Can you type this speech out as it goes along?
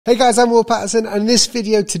Hey guys, I'm Will Patterson, and in this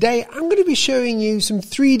video today I'm going to be showing you some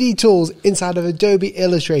 3D tools inside of Adobe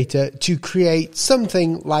Illustrator to create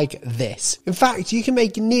something like this. In fact, you can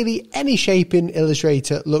make nearly any shape in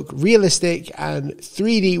Illustrator look realistic and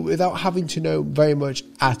 3D without having to know very much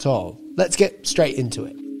at all. Let's get straight into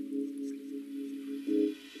it.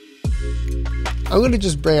 I'm going to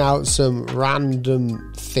just bring out some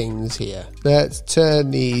random things here. Let's turn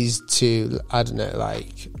these to, I don't know,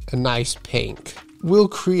 like a nice pink. We'll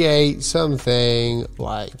create something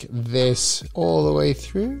like this all the way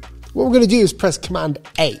through. What we're going to do is press Command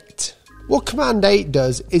 8. What Command 8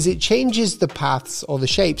 does is it changes the paths or the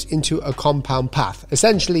shapes into a compound path.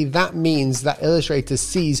 Essentially, that means that Illustrator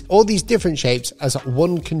sees all these different shapes as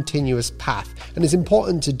one continuous path, and it's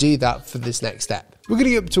important to do that for this next step. We're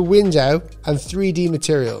going to go up to Window and 3D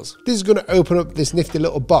Materials. This is going to open up this nifty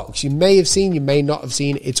little box. You may have seen, you may not have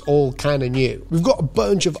seen, it's all kind of new. We've got a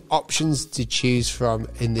bunch of options to choose from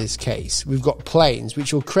in this case. We've got planes,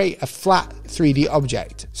 which will create a flat 3D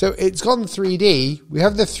object. So it's gone 3D. We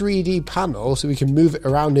have the 3D panel, so we can move it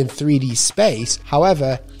around in 3D space.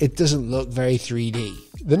 However, it doesn't look very 3D.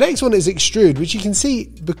 The next one is Extrude, which you can see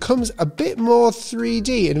becomes a bit more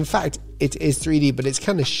 3D, and in fact, it is 3D, but it's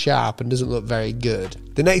kind of sharp and doesn't look very good.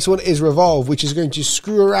 The next one is Revolve, which is going to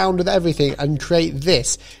screw around with everything and create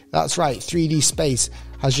this. That's right, 3D space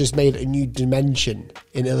has just made a new dimension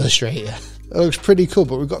in Illustrator. It looks pretty cool,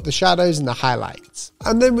 but we've got the shadows and the highlights.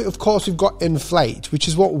 And then, of course, we've got Inflate, which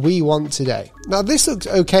is what we want today. Now, this looks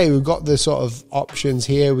okay. We've got the sort of options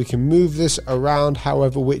here. We can move this around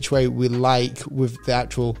however which way we like with the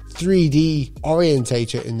actual 3D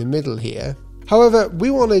orientator in the middle here. However,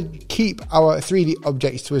 we want to keep our 3D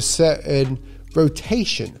objects to a certain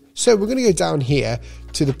rotation. So we're going to go down here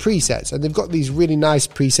to the presets, and they've got these really nice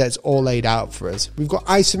presets all laid out for us. We've got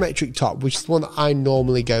isometric top, which is the one that I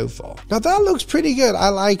normally go for. Now that looks pretty good. I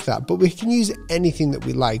like that, but we can use anything that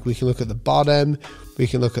we like. We can look at the bottom, we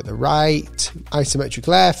can look at the right, isometric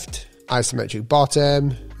left, isometric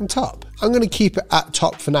bottom, and top. I'm going to keep it at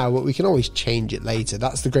top for now, but we can always change it later.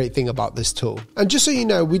 That's the great thing about this tool. And just so you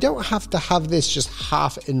know, we don't have to have this just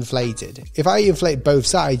half inflated. If I inflate both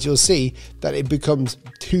sides, you'll see that it becomes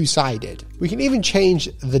two-sided. We can even change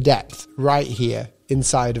the depth right here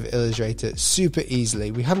inside of Illustrator super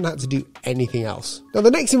easily. We haven't had to do anything else. Now, the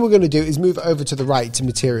next thing we're going to do is move over to the right to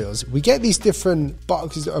materials. We get these different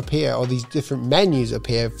boxes up here, or these different menus up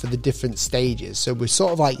here for the different stages. So we're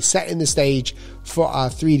sort of like setting the stage for our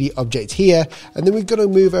 3D object here, and then we've got to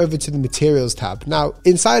move over to the materials tab. Now,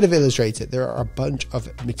 inside of Illustrator, there are a bunch of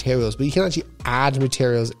materials, but you can actually add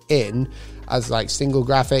materials in as like single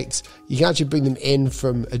graphics. You can actually bring them in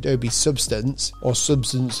from Adobe Substance, or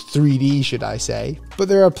Substance 3D should I say. But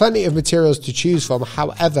there are plenty of materials to choose from.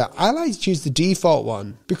 However, I like to choose the default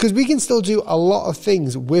one because we can still do a lot of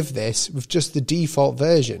things with this with just the default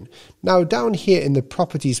version. Now down here in the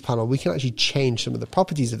properties panel, we can actually change some of the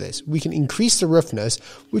properties of this. We can increase the roughness,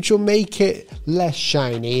 which will make it less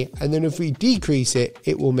shiny, and then if we decrease it,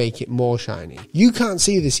 it will make it more shiny. You can't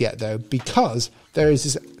see this yet though, because there is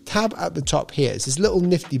this tab at the top here. It's this little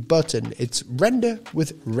nifty button. It's Render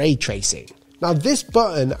with Ray Tracing. Now this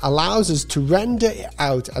button allows us to render it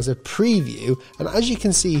out as a preview, and as you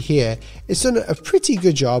can see here, it's done a pretty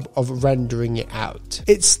good job of rendering it out.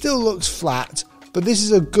 It still looks flat, but this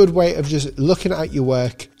is a good way of just looking at your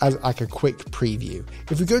work as like a quick preview.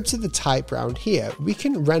 If we go to the type round here, we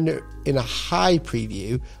can render it in a high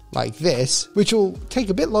preview like this, which will take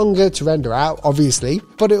a bit longer to render out, obviously,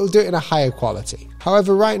 but it will do it in a higher quality.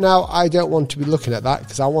 However, right now, I don't want to be looking at that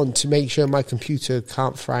because I want to make sure my computer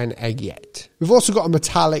can't fry an egg yet. We've also got a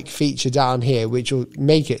metallic feature down here, which will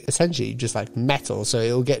make it essentially just like metal. So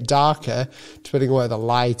it'll get darker depending on where the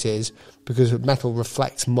light is, because metal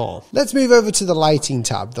reflects more. Let's move over to the lighting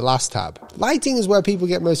tab, the last tab. Lighting is where people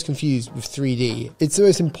get most confused with 3D. It's the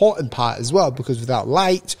most important part as well, because without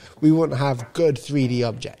light, we wouldn't have good 3D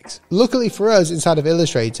objects. Luckily for us, inside of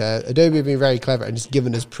Illustrator, Adobe have been very clever and just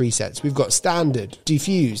given us presets. We've got standard,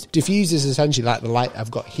 diffused. Diffused is essentially like the light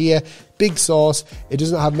I've got here. Big source, it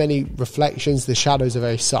doesn't have many reflections, the shadows are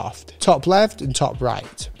very soft. Top left and top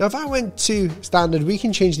right. Now if I went to standard, we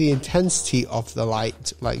can change the intensity of the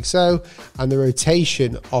light like so, and the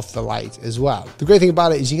rotation of the light as well. The great thing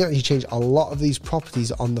about it is you can actually change a lot of these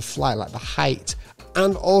properties on the fly, like the height,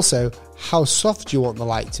 and also how soft you want the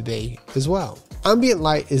light to be as well. Ambient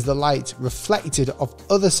light is the light reflected off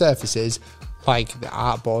other surfaces like the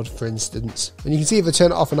artboard for instance. And you can see if I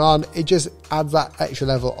turn it off and on, it just adds that extra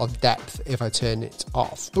level of depth if I turn it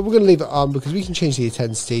off. But we're going to leave it on because we can change the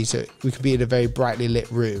intensity so we can be in a very brightly lit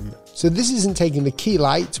room. So this isn't taking the key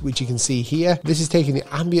light, which you can see here. This is taking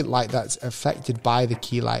the ambient light that's affected by the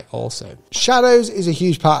key light also. Shadows is a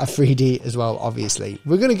huge part of 3D as well, obviously.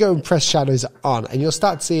 We're going to go and press shadows on and you'll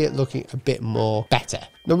start to see it looking a bit more better.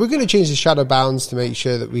 Now we're going to change the shadow bounds to make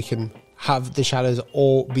sure that we can have the shadows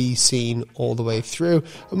all be seen all the way through,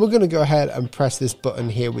 and we're going to go ahead and press this button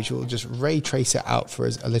here, which will just ray trace it out for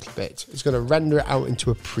us a little bit. It's going to render it out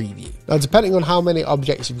into a preview. Now depending on how many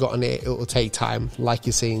objects you've got on it, it will take time. Like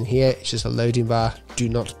you're seeing here, it's just a loading bar. Do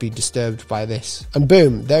not be disturbed by this. And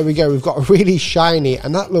boom, there we go. We've got a really shiny,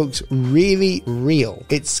 and that looks really real.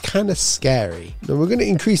 It's kind of scary. Now we're going to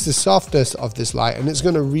increase the softness of this light, and it's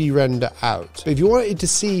going to re-render out. But if you wanted to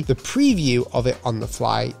see the preview of it on the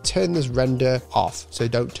fly, turn this render off, so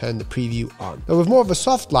don't turn the preview on. Now with more of a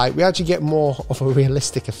soft light, we actually get more of a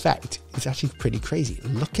realistic effect. It's actually pretty crazy.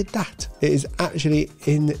 Look at that. It is actually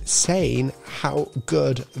insane how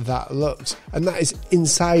good that looks. And that is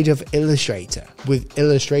inside of Illustrator with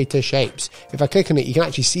Illustrator shapes. If I click on it, you can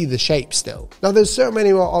actually see the shape still. Now there's so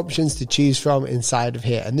many more options to choose from inside of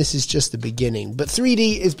here, and this is just the beginning. But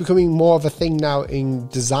 3D is becoming more of a thing now in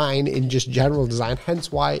design, in just general design,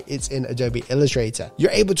 hence why it's in Adobe Illustrator.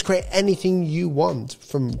 You're able to create anything you want,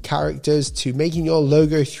 from characters to making your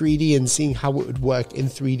logo 3D and seeing how it would work in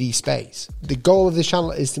 3D space. The goal of this channel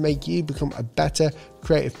is to make you become a better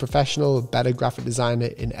creative professional, a better graphic designer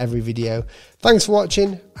in every video. Thanks for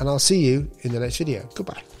watching, and I'll see you in the next video.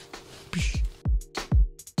 Goodbye.